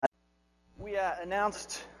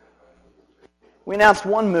announced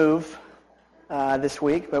one move this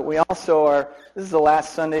week, but we also this is the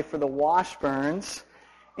last Sunday for the Washburns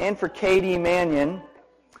and for Katie Mannion.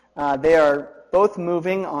 They are both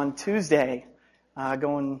moving on Tuesday,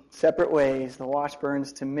 going separate ways. The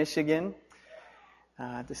Washburns to Michigan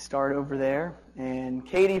to start over there, and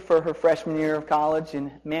Katie for her freshman year of college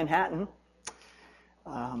in Manhattan.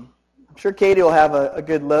 I'm sure Katie will have a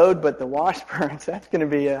good load, but the Washburns, that's going to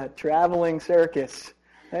be a traveling circus.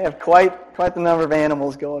 They have quite the number of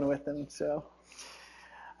animals going with them. So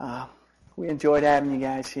we enjoyed having you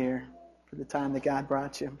guys here for the time that God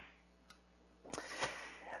brought you.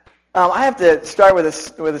 I have to start with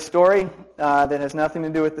a story that has nothing to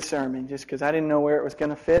do with the sermon, just because I didn't know where it was going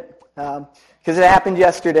to fit, because it happened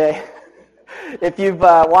yesterday. If you've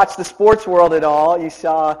watched the sports world at all, you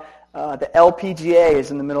saw the LPGA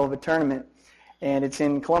is in the middle of a tournament, and it's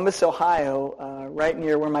in Columbus, Ohio, right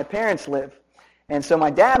near where my parents live. And so my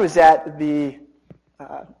dad was at the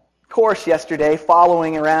course yesterday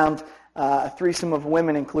following around a threesome of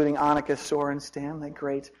women, including Annika Sorenstam, that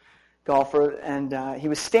great golfer, and he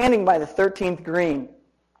was standing by the 13th green,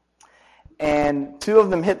 and two of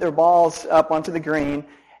them hit their balls up onto the green,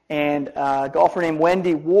 and a golfer named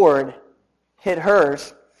Wendy Ward hit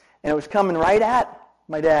hers, and it was coming right at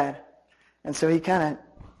my dad. And so he kind of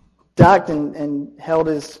ducked and held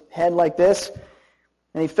his head like this,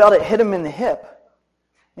 and he felt it hit him in the hip.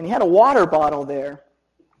 And he had a water bottle there.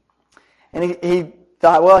 And he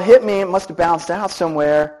thought, well, it hit me, it must have bounced out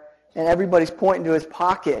somewhere, and everybody's pointing to his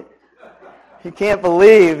pocket. He can't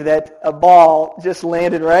believe that a ball just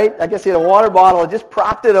landed right. I guess he had a water bottle, just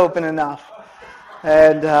propped it open enough.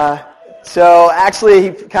 And so actually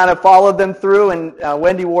he kind of followed them through, and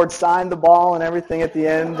Wendy Ward signed the ball and everything at the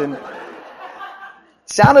end. And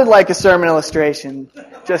sounded like a sermon illustration.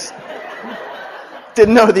 Just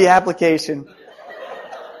didn't know the application.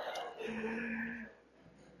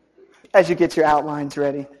 As you get your outlines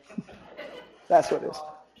ready. That's what it is.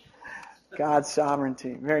 God's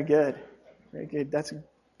sovereignty. Very good. Very good. That's a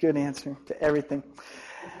good answer to everything.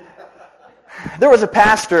 There was a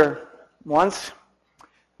pastor once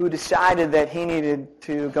who decided that he needed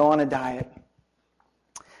to go on a diet.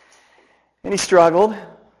 And he struggled,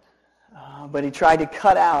 but he tried to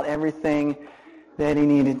cut out everything that he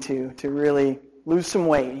needed to really lose some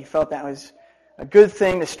weight. He felt that was a good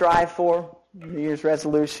thing to strive for, New Year's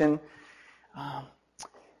resolution.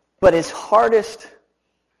 But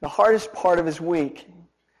the hardest part of his week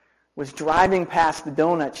was driving past the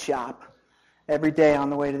donut shop every day on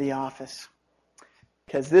the way to the office.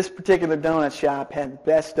 Because this particular donut shop had the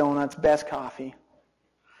best donuts, best coffee.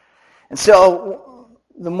 And so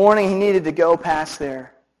the morning he needed to go past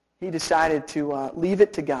there, he decided to leave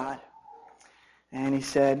it to God. And he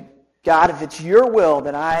said, God, if it's your will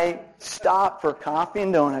that I stop for coffee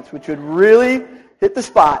and donuts, which would really hit the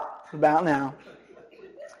spot about now,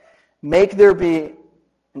 make there be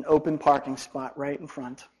an open parking spot right in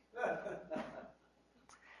front.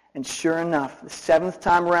 And sure enough, the seventh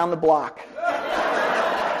time around the block,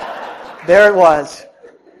 there it was.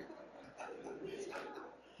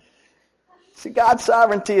 See, God's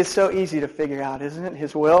sovereignty is so easy to figure out, isn't it?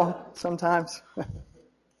 His will, sometimes.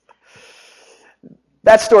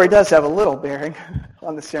 That story does have a little bearing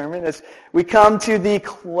on the sermon as we come to the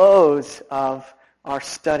close of our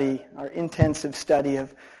study, our intensive study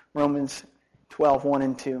of Romans 12, 1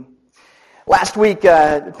 and 2. Last week,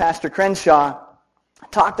 Pastor Crenshaw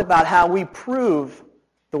talked about how we prove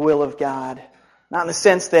the will of God. Not in the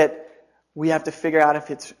sense that we have to figure out if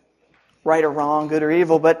it's right or wrong, good or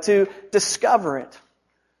evil, but to discover it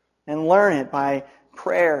and learn it by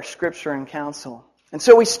prayer, scripture, and counsel. And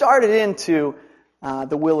so we started into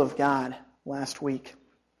the will of God last week.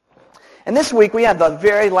 And this week we have the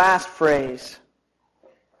very last phrase.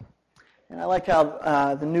 And I like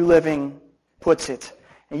how the New Living puts it.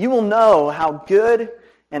 And you will know how good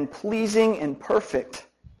and pleasing and perfect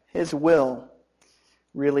His will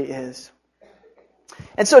really is.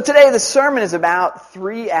 And so today the sermon is about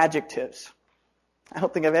 3 adjectives. I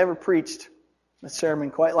don't think I've ever preached a sermon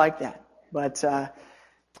quite like that. But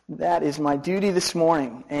that is my duty this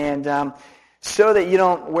morning. And so that you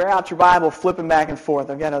don't wear out your Bible flipping back and forth,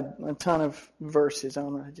 I've got a ton of verses.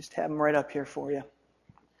 I'm going to just have them right up here for you.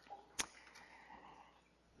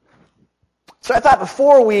 So I thought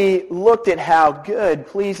before we looked at how good,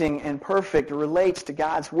 pleasing, and perfect relates to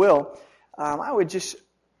God's will, I would just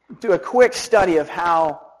do a quick study of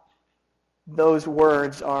how those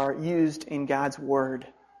words are used in God's Word.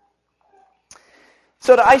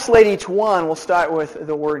 So to isolate each one, we'll start with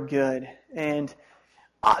the word good. And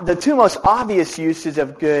the two most obvious uses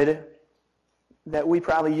of good that we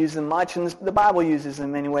probably use them much, and the Bible uses them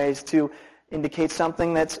in many ways to indicate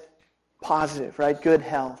something that's positive, right? Good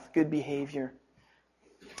health, good behavior.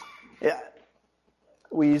 Yeah.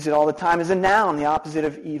 We use it all the time as a noun, the opposite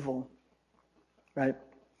of evil, right?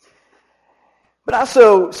 But I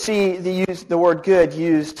also see the word good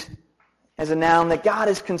used as a noun that God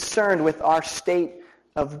is concerned with our state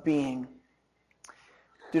of being.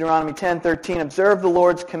 Deuteronomy 10:13, observe the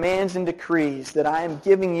Lord's commands and decrees that I am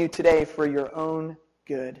giving you today for your own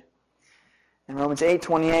good. In Romans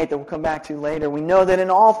 8:28, that we'll come back to later, we know that in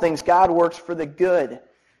all things God works for the good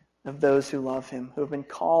of those who love Him, who have been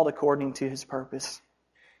called according to His purpose.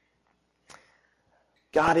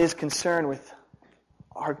 God is concerned with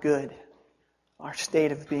our good, our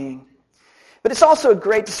state of being. But it's also a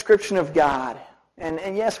great description of God.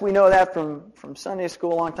 And yes, we know that from Sunday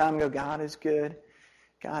school a long time ago. God is good.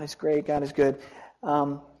 God is great. God is good.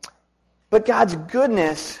 But God's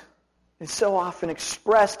goodness is so often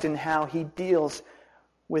expressed in how He deals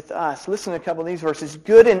with us. Listen to a couple of these verses.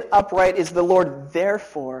 Good and upright is the Lord,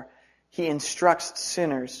 therefore He instructs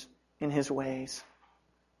sinners in His ways.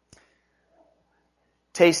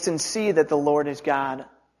 Taste and see that the Lord is God.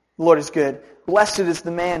 The Lord is good. Blessed is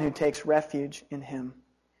the man who takes refuge in Him.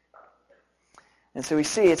 And so we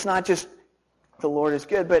see it's not just the Lord is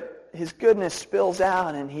good, but His goodness spills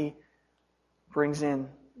out and He brings in,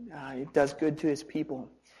 He does good to His people.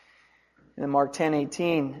 In Mark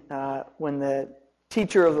 10:18, when the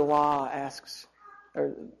teacher of the law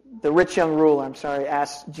the rich young ruler,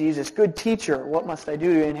 asks Jesus, good teacher, what must I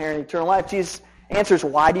do to inherit eternal life? Jesus answers,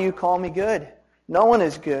 why do you call me good? No one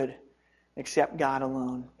is good except God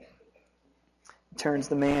alone. He turns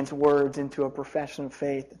the man's words into a profession of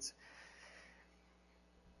faith.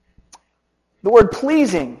 The word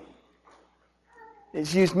pleasing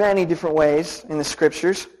is used many different ways in the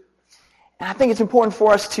Scriptures. And I think it's important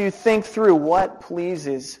for us to think through what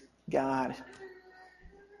pleases God.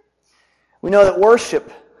 We know that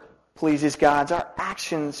worship pleases God. Our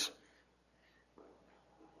actions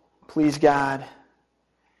please God.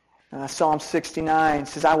 Psalm 69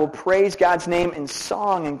 says, I will praise God's name in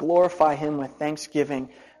song and glorify Him with thanksgiving.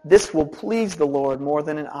 This will please the Lord more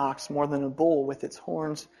than an ox, more than a bull with its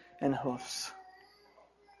horns and hoofs.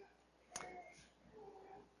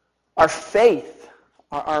 Our faith,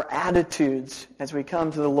 our attitudes as we come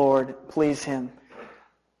to the Lord please Him.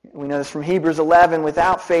 We know this from Hebrews 11.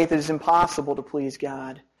 Without faith it is impossible to please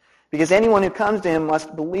God. Because anyone who comes to Him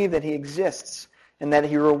must believe that He exists and that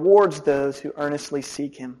He rewards those who earnestly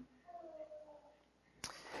seek Him.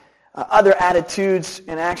 Other attitudes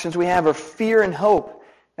and actions we have are fear and hope.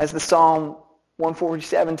 As the Psalm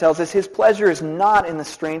 147 tells us, His pleasure is not in the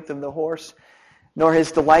strength of the horse, nor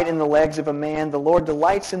His delight in the legs of a man. The Lord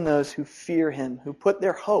delights in those who fear Him, who put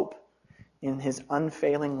their hope in His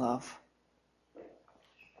unfailing love.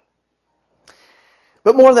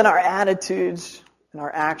 But more than our attitudes and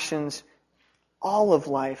our actions, all of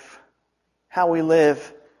life, how we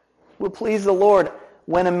live, will please the Lord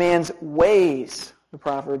when a man's ways, the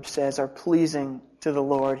proverb says, are pleasing to the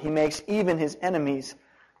Lord. He makes even his enemies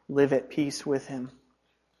live at peace with him.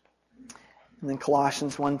 And then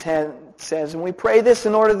Colossians 1:10 says, and we pray this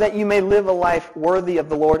in order that you may live a life worthy of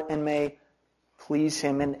the Lord and may please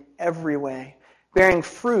Him in every way, bearing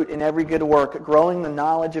fruit in every good work, growing the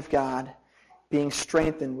knowledge of God, being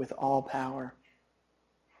strengthened with all power.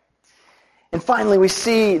 And finally, we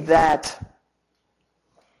see that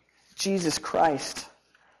Jesus Christ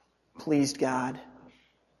pleased God.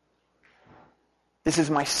 This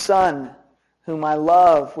is my Son, whom I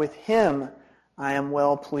love. With Him I am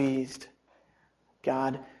well pleased.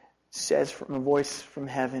 God says from a voice from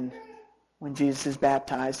heaven when Jesus is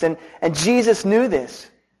baptized. And Jesus knew this.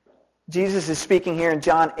 Jesus is speaking here in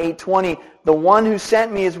John 8:20. The one who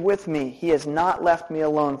sent me is with me. He has not left me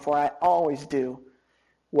alone, for I always do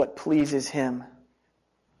what pleases Him.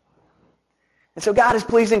 And so God is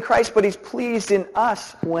pleased in Christ, but He's pleased in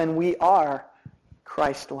us when we are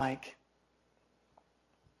Christ-like.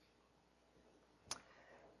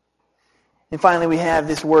 And finally, we have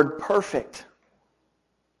this word perfect.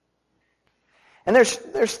 And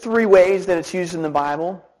there's three ways that it's used in the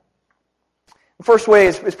Bible. The first way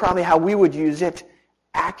is probably how we would use it,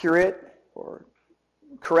 accurate or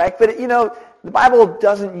correct. But, the Bible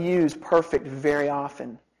doesn't use perfect very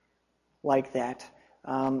often like that,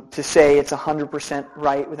 to say it's 100%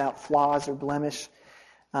 right without flaws or blemish.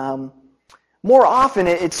 More often,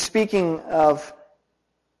 it's speaking of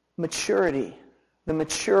maturity, the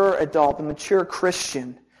mature adult, the mature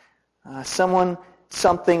Christian,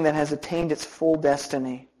 something that has attained its full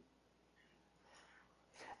destiny.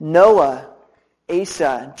 Noah,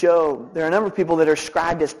 Asa, Job, there are a number of people that are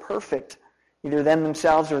described as perfect Either them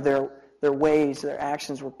themselves or their ways, their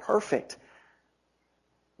actions were perfect.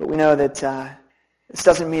 But we know that this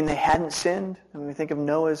doesn't mean they hadn't sinned. When we think of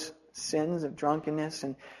Noah's sins of drunkenness,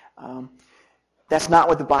 and that's not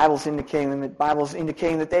what the Bible's indicating. The Bible's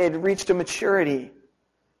indicating that they had reached a maturity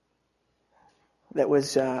that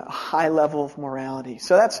was a high level of morality.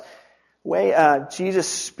 So that's the way Jesus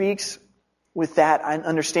speaks with that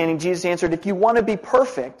understanding. Jesus answered, if you want to be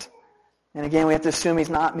perfect, and again we have to assume he's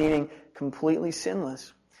not meaning completely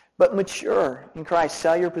sinless, but mature in Christ,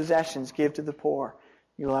 sell your possessions, give to the poor.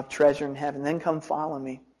 You will have treasure in heaven. Then come follow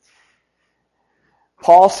me.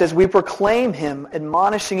 Paul says, we proclaim him,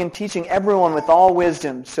 admonishing and teaching everyone with all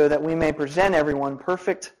wisdom, so that we may present everyone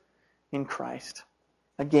perfect in Christ.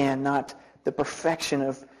 Again, not the perfection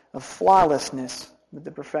of flawlessness, but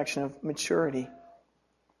the perfection of maturity.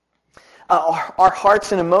 Our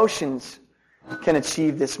hearts and emotions can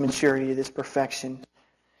achieve this maturity, this perfection.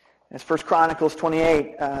 As 1 Chronicles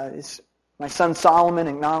 28 is, my son Solomon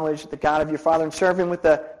acknowledged the God of your father and serve him with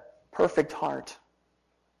a perfect heart.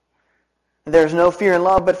 There is no fear in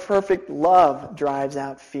love, but perfect love drives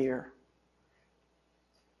out fear.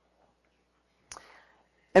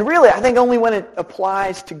 And really, I think only when it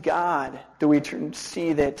applies to God do we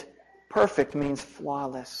see that perfect means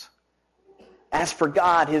flawless. As for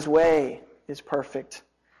God, his way is perfect.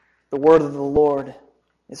 The word of the Lord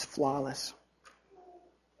is flawless.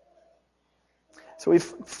 So we've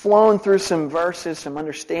flown through some verses, some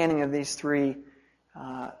understanding of these three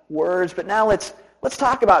words, but now let's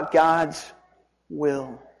talk about God's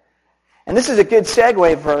will. And this is a good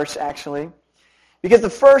segue verse, actually, because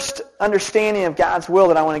the first understanding of God's will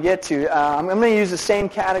that I want to get to, I'm going to use the same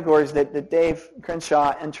categories that Dave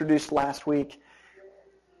Crenshaw introduced last week.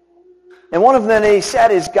 And one of them that he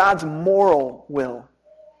said is God's moral will.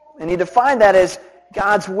 And he defined that as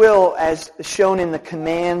God's will as shown in the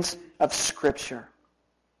commands of Scripture.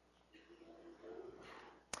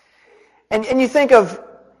 And you think of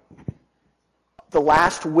the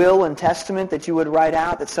last will and testament that you would write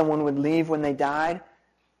out, that someone would leave when they died.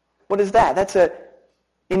 What is that? That's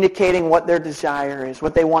indicating what their desire is,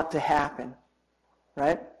 what they want to happen.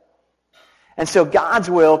 Right? And so God's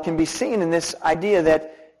will can be seen in this idea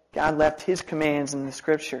that God left his commands in the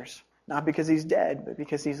Scriptures. Not because he's dead, but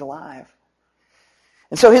because he's alive.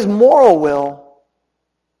 And so his moral will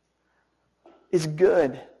is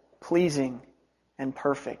good, pleasing, and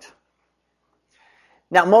perfect.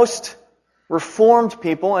 Now, most Reformed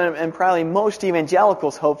people, and probably most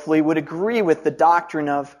evangelicals, hopefully, would agree with the doctrine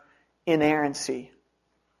of inerrancy.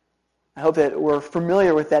 I hope that we're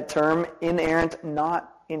familiar with that term, inerrant,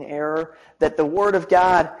 not in error, that the Word of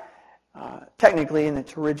God, technically in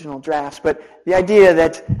its original drafts, but the idea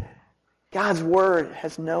that God's Word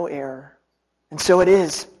has no error, and so it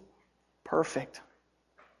is perfect.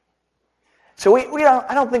 So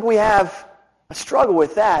I don't think we have a struggle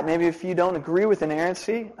with that. Maybe if you don't agree with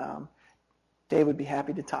inerrancy, Dave would be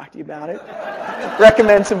happy to talk to you about it.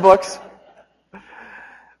 Recommend some books.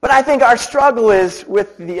 But I think our struggle is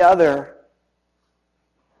with the other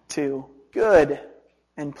two, good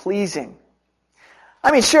and pleasing.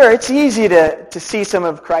 I mean, sure, it's easy to see some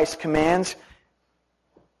of Christ's commands.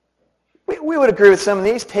 We would agree with some of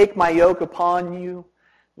these. Take my yoke upon you.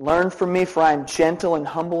 Learn from me, for I am gentle and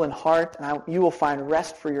humble in heart, and you will find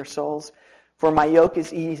rest for your souls. For my yoke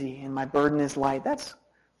is easy and my burden is light. That's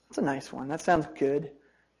a nice one. That sounds good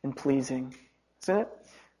and pleasing, isn't it?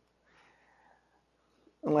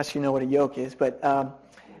 Unless you know what a yoke is. But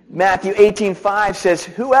Matthew 18:5 says,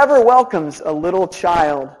 whoever welcomes a little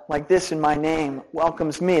child like this in my name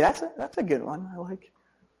welcomes me. That's a good one. I like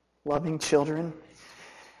loving children.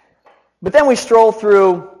 But then we stroll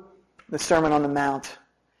through the Sermon on the Mount.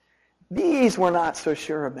 These we're not so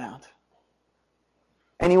sure about.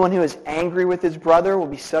 Anyone who is angry with his brother will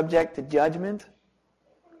be subject to judgment.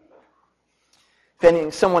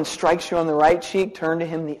 If someone strikes you on the right cheek, turn to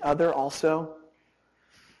him the other also.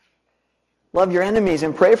 Love your enemies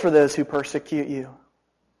and pray for those who persecute you.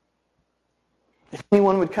 If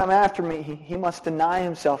anyone would come after me, he must deny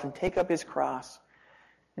himself and take up his cross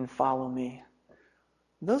and follow me.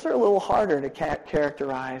 Those are a little harder to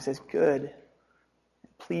characterize as good,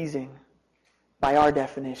 pleasing by our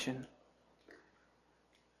definition.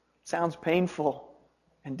 Sounds painful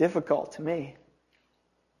and difficult to me.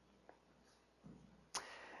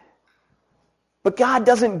 But God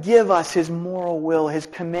doesn't give us his moral will, his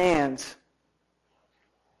commands,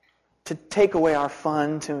 to take away our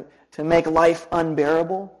fun, to make life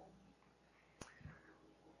unbearable.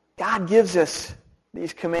 God gives us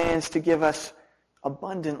these commands to give us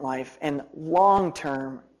abundant life and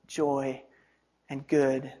long-term joy and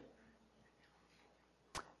good.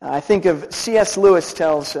 I think of C.S. Lewis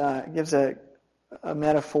gives a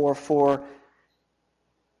metaphor for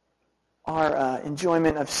our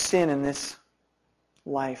enjoyment of sin in this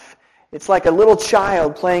life. It's like a little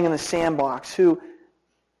child playing in the sandbox who,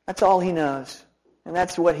 that's all he knows. And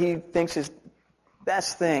that's what he thinks is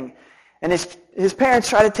best thing. And his parents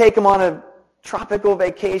try to take him on a tropical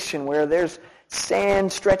vacation where there's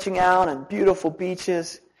sand stretching out and beautiful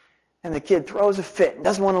beaches. And the kid throws a fit and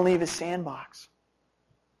doesn't want to leave his sandbox.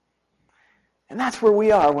 And that's where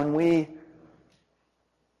we are when we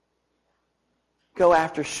go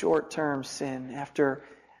after short-term sin, after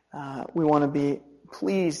we want to be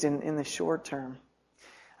pleased in the short term.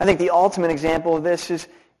 I think the ultimate example of this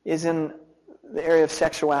is in the area of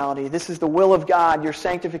sexuality. This is the will of God, your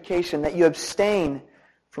sanctification, that you abstain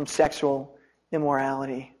from sexual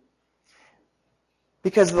immorality.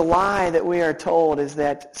 Because the lie that we are told is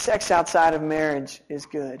that sex outside of marriage is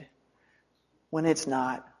good, when it's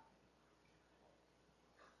not.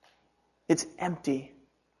 It's empty.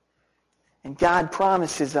 And God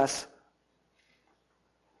promises us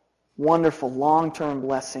wonderful long-term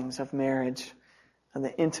blessings of marriage and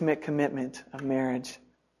the intimate commitment of marriage.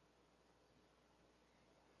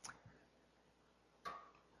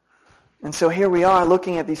 And so here we are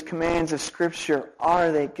looking at these commands of Scripture.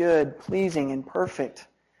 Are they good, pleasing, and perfect?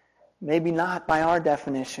 Maybe not by our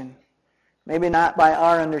definition. Maybe not by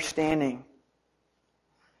our understanding.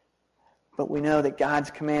 But we know that God's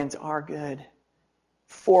commands are good,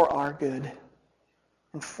 for our good,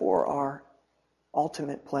 and for our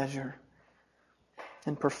ultimate pleasure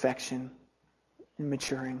and perfection and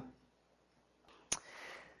maturing.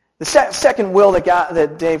 The second will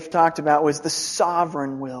that Dave talked about was the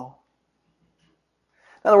sovereign will.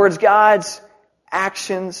 In other words, God's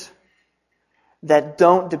actions that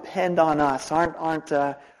don't depend on us, aren't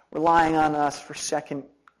relying on us for second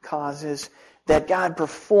causes, that God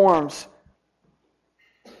performs,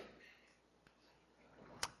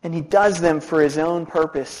 and He does them for His own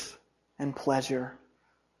purpose and pleasure.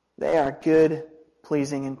 They are good,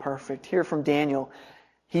 pleasing, and perfect. Hear from Daniel.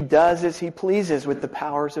 He does as He pleases with the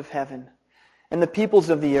powers of heaven and the peoples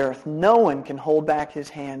of the earth. No one can hold back His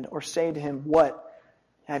hand or say to Him, "What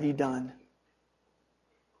have you done?"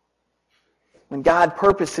 When God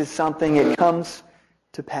purposes something, it comes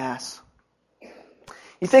to pass.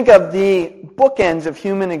 You think of the bookends of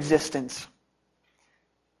human existence.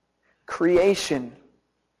 Creation.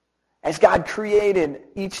 As God created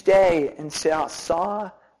each day and saw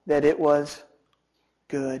that it was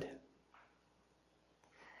good.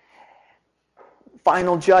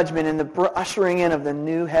 Final judgment and the ushering in of the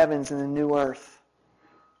new heavens and the new earth.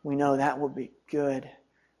 We know that will be good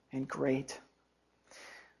and great.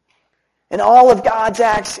 And all of God's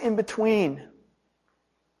acts in between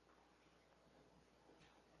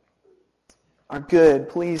are good,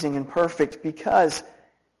 pleasing, and perfect because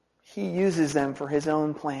He uses them for His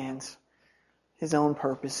own plans, His own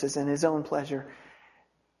purposes, and His own pleasure.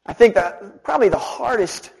 I think that probably the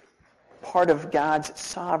hardest part of God's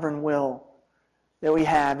sovereign will that we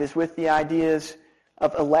have is with the ideas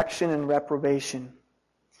of election and reprobation.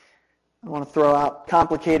 I want to throw out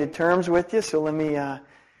complicated terms with you, so let me,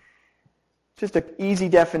 just an easy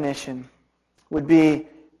definition would be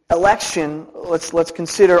election. Let's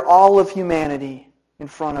consider all of humanity in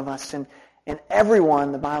front of us, and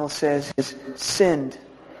everyone, the Bible says, is sinned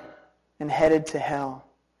and headed to hell.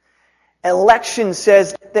 Election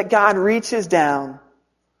says that God reaches down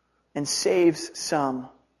and saves some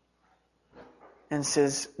and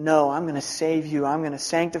says, "No, I'm going to save you. I'm going to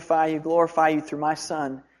sanctify you, glorify you through my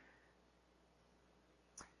Son."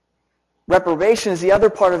 Reprobation is the other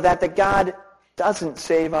part of that God doesn't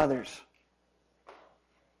save others.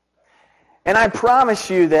 And I promise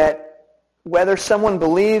you that whether someone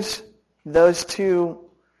believes those two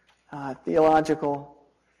theological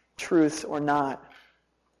truths or not,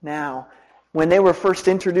 now, when they were first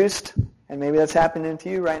introduced, and maybe that's happening to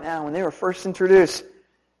you right now, when they were first introduced,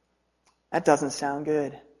 that doesn't sound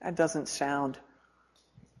good. That doesn't sound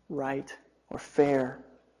right or fair.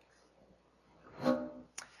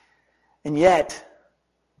 And yet,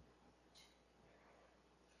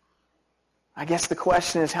 I guess the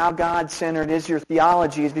question is, how God-centered is your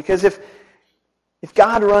theology? Is because if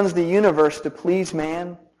God runs the universe to please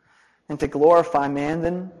man and to glorify man,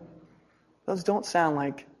 then those don't sound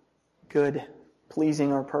like good,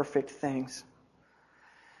 pleasing, or perfect things.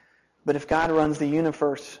 But if God runs the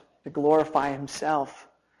universe to glorify Himself,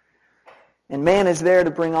 and man is there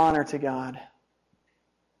to bring honor to God,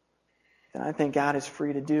 then I think God is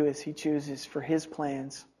free to do as He chooses for His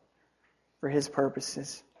plans, for His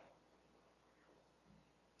purposes.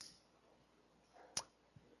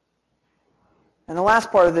 And the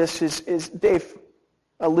last part of this is Dave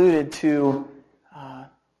alluded to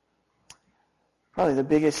probably the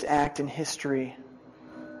biggest act in history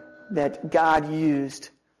that God used,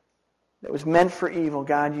 that was meant for evil,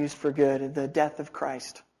 God used for good, the death of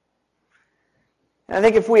Christ. And I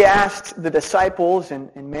think if we asked the disciples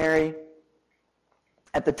and Mary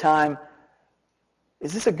at the time,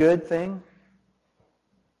 is this a good thing?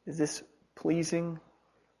 Is this pleasing?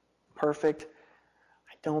 Perfect?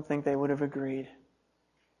 I don't think they would have agreed.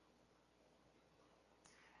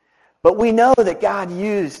 But we know that God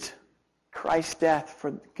used Christ's death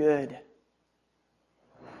for good.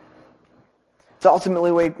 It's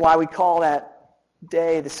ultimately why we call that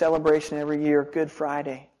day, the celebration every year, Good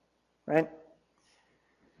Friday, right?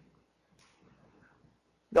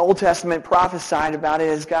 The Old Testament prophesied about it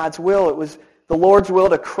as God's will. It was the Lord's will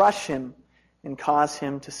to crush him and cause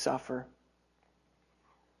him to suffer.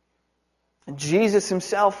 And Jesus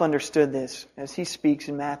himself understood this as he speaks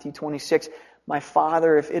in Matthew 26, "My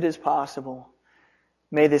Father, if it is possible,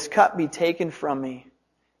 may this cup be taken from me,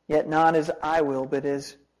 yet not as I will, but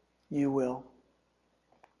as you will."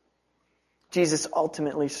 Jesus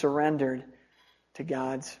ultimately surrendered to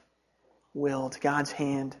God's will, to God's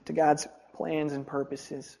hand, to God's plans and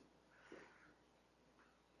purposes.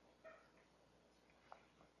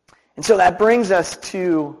 And so that brings us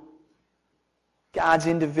to God's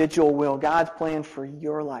individual will, God's plan for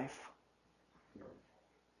your life.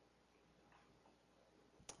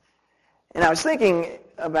 And I was thinking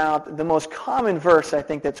about the most common verse I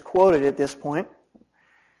think that's quoted at this point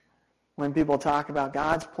when people talk about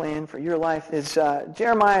God's plan for your life is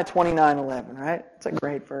Jeremiah 29:11, right? It's a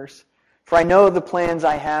great verse. "For I know the plans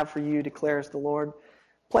I have for you, declares the Lord.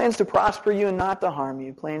 Plans to prosper you and not to harm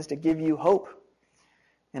you. Plans to give you hope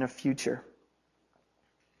and a future."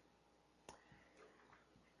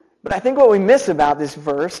 But I think what we miss about this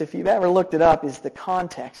verse, if you've ever looked it up, is the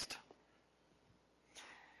context.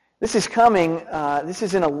 This is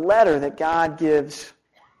in a letter that God gives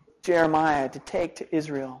Jeremiah to take to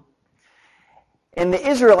Israel. And the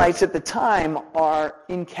Israelites at the time are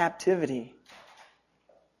in captivity.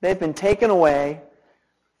 They've been taken away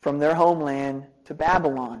from their homeland to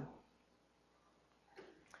Babylon.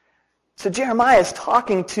 So Jeremiah is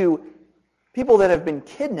talking to people that have been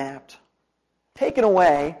kidnapped, taken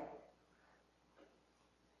away.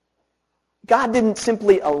 God didn't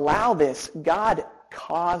simply allow this. God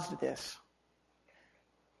caused this.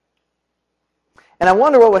 And I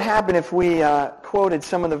wonder what would happen if we quoted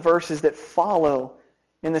some of the verses that follow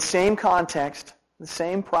in the same context, the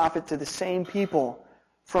same prophet to the same people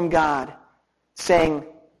from God, saying,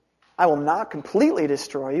 "I will not completely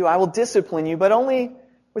destroy you. I will discipline you, but only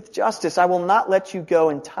with justice. I will not let you go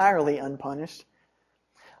entirely unpunished.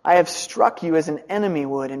 I have struck you as an enemy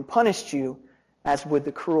would and punished you as would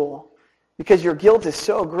the cruel, because your guilt is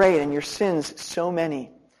so great and your sins so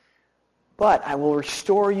many. But I will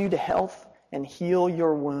restore you to health and heal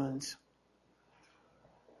your wounds."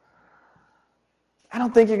 I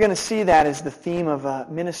don't think you're going to see that as the theme of a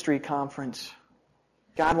ministry conference.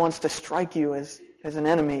 God wants to strike you as an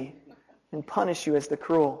enemy and punish you as the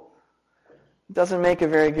cruel. It doesn't make a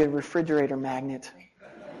very good refrigerator magnet.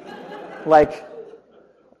 Like,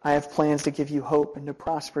 "I have plans to give you hope and to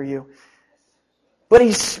prosper you." But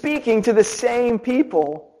he's speaking to the same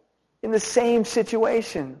people in the same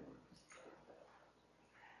situation.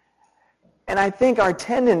 And I think our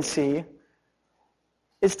tendency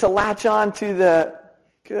is to latch on to the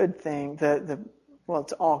good thing, well,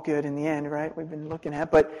 it's all good in the end, right? We've been looking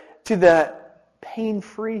at, but to the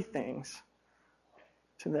pain-free things,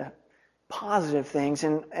 to the positive things,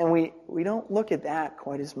 and we don't look at that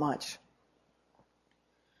quite as much.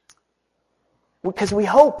 Because we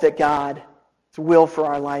hope that God's will for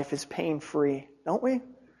our life is pain-free, don't we?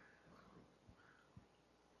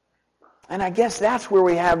 And I guess that's where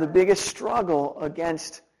we have the biggest struggle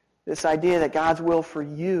against this idea that God's will for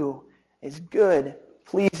you is good,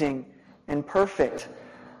 pleasing, and perfect.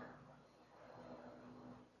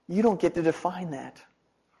 You don't get to define that.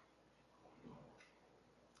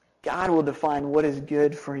 God will define what is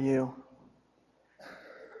good for you.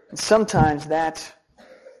 And sometimes that's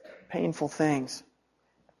painful things.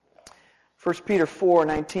 1 Peter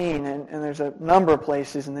 4:19, and there's a number of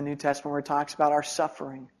places in the New Testament where it talks about our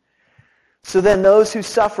suffering. "So then those who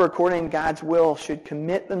suffer according to God's will should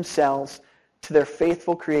commit themselves to their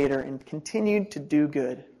faithful Creator and continue to do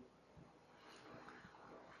good."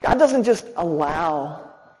 God doesn't just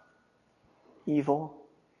allow evil.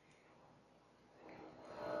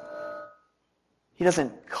 He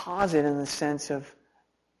doesn't cause it in the sense of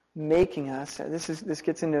making us. This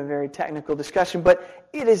gets into a very technical discussion, but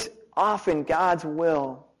it is often God's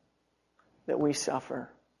will that we suffer.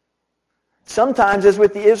 Sometimes, as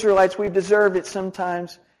with the Israelites, we've deserved it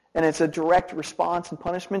sometimes, and it's a direct response and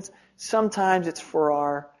punishment. Sometimes it's for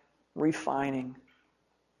our refining.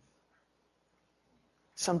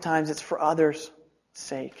 Sometimes it's for others'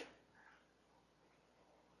 sake.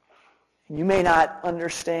 You may not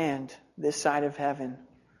understand this side of heaven.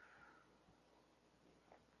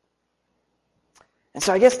 And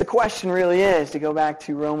so I guess the question really is, to go back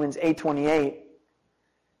to Romans 8:28,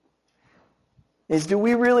 is do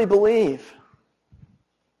we really believe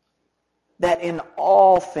that in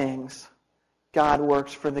all things God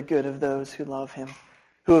works for the good of those who love Him,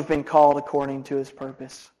 who have been called according to His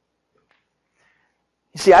purpose?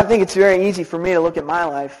 You see, I think it's very easy for me to look at my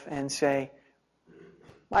life and say,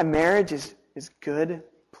 my marriage is good,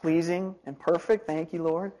 pleasing, and perfect. Thank you,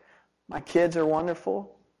 Lord. My kids are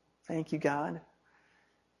wonderful. Thank you, God.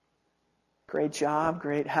 Great job,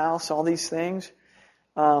 great house, all these things.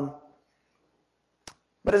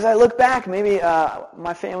 But as I look back, maybe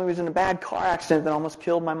my family was in a bad car accident that almost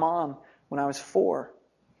killed my mom when I was 4.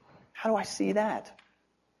 How do I see that?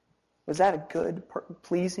 Was that a good,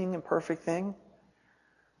 pleasing, and perfect thing?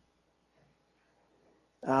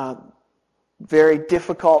 Very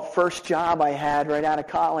difficult first job I had right out of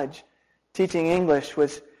college. Teaching English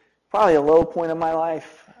was probably a low point of my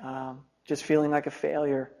life. Just feeling like a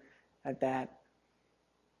failure at that.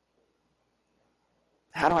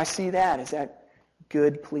 How do I see that? Is that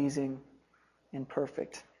good, pleasing, and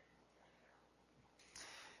perfect?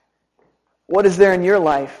 What is there in your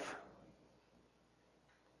life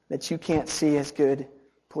that you can't see as good,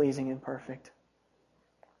 pleasing, and perfect?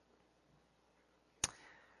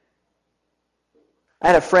 I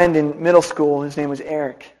had a friend in middle school. His name was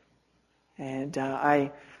Eric. And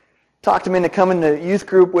I talked him into coming to youth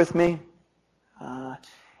group with me.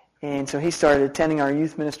 And so he started attending our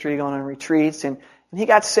youth ministry, going on retreats. And he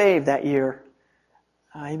got saved that year.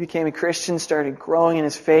 He became a Christian, started growing in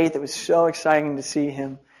his faith. It was so exciting to see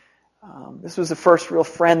him. This was the first real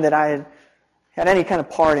friend that I had any kind of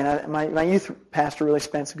part in. My youth pastor really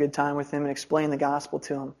spent some good time with him and explained the gospel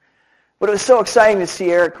to him. But it was so exciting to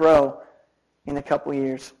see Eric grow in a couple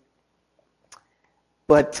years.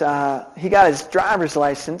 But he got his driver's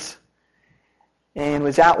license and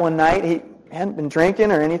was out one night. He hadn't been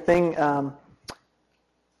drinking or anything,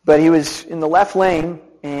 but he was in the left lane,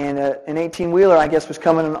 and an 18-wheeler, I guess, was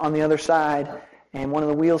coming on the other side, and one of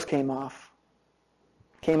the wheels came off.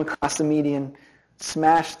 Came across the median,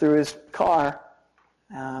 smashed through his car,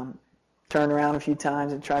 turned around a few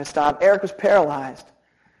times and tried to stop. Eric was paralyzed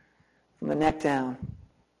from the neck down.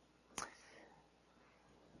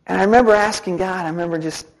 And I remember asking God, I remember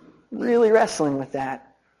just really wrestling with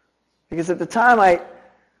that. Because at the time I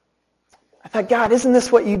thought, God, isn't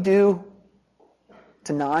this what you do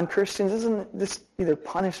to non-Christians? Isn't this either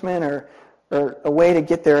punishment or a way to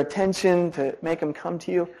get their attention, to make them come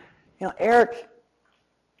to you? You know, Eric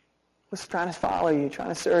was trying to follow you, trying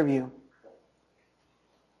to serve you.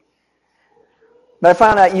 But I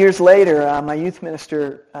found out years later, my youth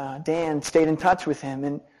minister, Dan, stayed in touch with him.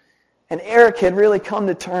 And Eric had really come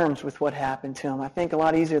to terms with what happened to him, I think a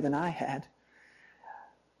lot easier than I had.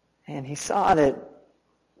 And he saw that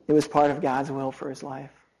it was part of God's will for his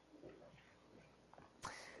life.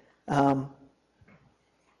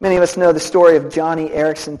 Many of us know the story of Johnny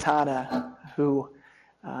Erickson Tada, who,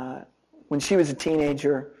 when she was a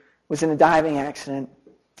teenager, was in a diving accident.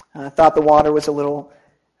 Thought the water was a little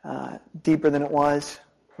deeper than it was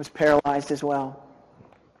paralyzed as well.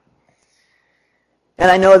 And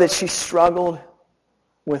I know that she struggled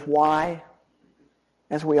with why,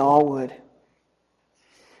 as we all would.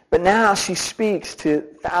 But now she speaks to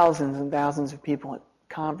thousands and thousands of people at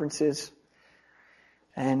conferences.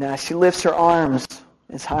 And she lifts her arms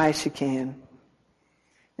as high as she can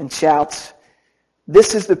and shouts,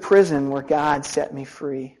 "This is the prison where God set me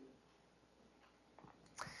free."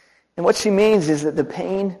 And what she means is that the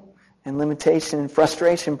pain and limitation and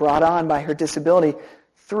frustration brought on by her disability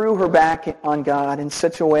threw her back on God in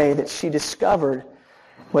such a way that she discovered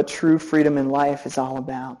what true freedom in life is all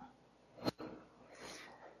about.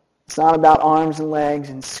 It's not about arms and legs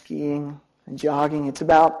and skiing and jogging. It's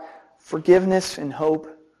about forgiveness and hope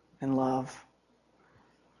and love.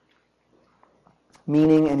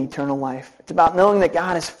 Meaning and eternal life. It's about knowing that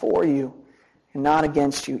God is for you and not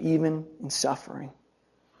against you, even in suffering.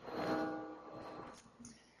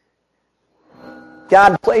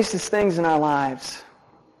 God places things in our lives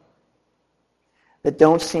that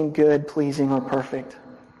don't seem good, pleasing, or perfect,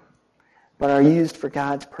 but are used for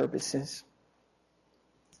God's purposes.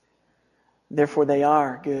 Therefore, they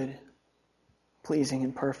are good, pleasing,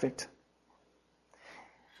 and perfect.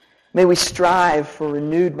 May we strive for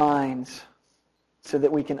renewed minds so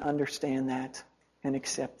that we can understand that and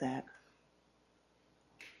accept that.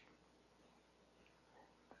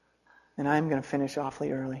 And I'm going to finish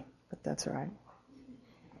awfully early, but that's all right.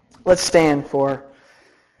 Let's stand for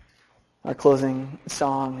our closing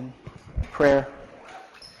song and prayer.